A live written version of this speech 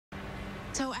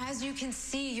So as you can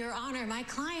see, Your Honor, my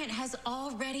client has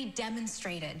already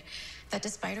demonstrated that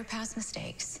despite her past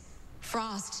mistakes,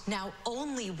 Frost now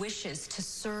only wishes to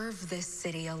serve this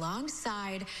city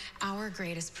alongside our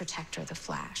greatest protector, the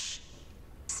Flash.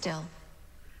 Still,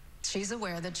 she's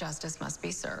aware that justice must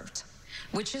be served,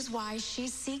 which is why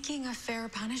she's seeking a fair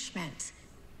punishment.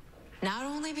 Not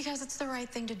only because it's the right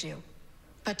thing to do,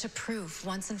 but to prove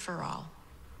once and for all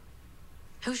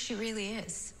who she really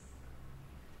is.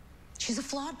 She's a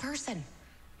flawed person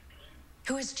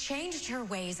who has changed her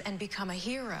ways and become a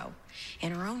hero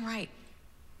in her own right.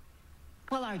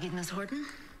 Well argued, Miss Horton.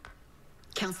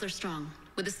 Counselor Strong,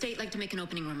 would the state like to make an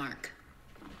opening remark?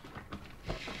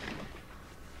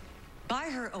 By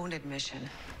her own admission,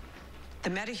 the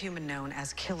metahuman known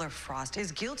as Killer Frost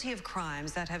is guilty of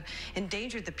crimes that have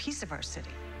endangered the peace of our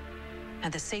city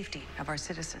and the safety of our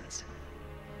citizens.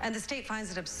 And the state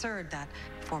finds it absurd that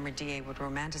former DA would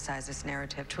romanticize this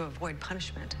narrative to avoid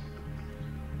punishment.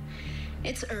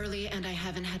 It's early and I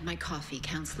haven't had my coffee,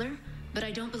 Counselor, but I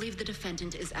don't believe the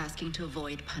defendant is asking to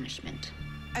avoid punishment.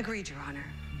 Agreed, Your Honor.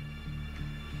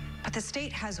 But the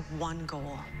state has one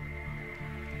goal: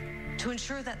 to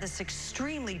ensure that this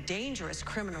extremely dangerous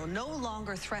criminal no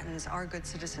longer threatens our good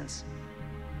citizens.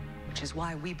 Which is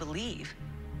why we believe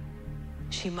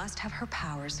she must have her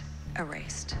powers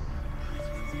erased.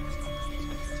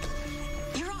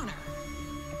 Your Honor,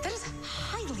 that is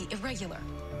highly irregular.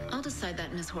 I'll decide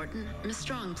that, Miss Horton. Miss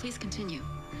Strong, please continue.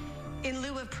 In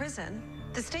lieu of prison,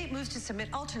 the state moves to submit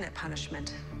alternate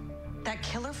punishment. That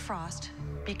Killer Frost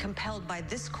be compelled by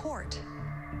this court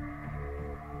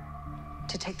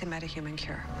to take the metahuman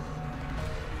cure.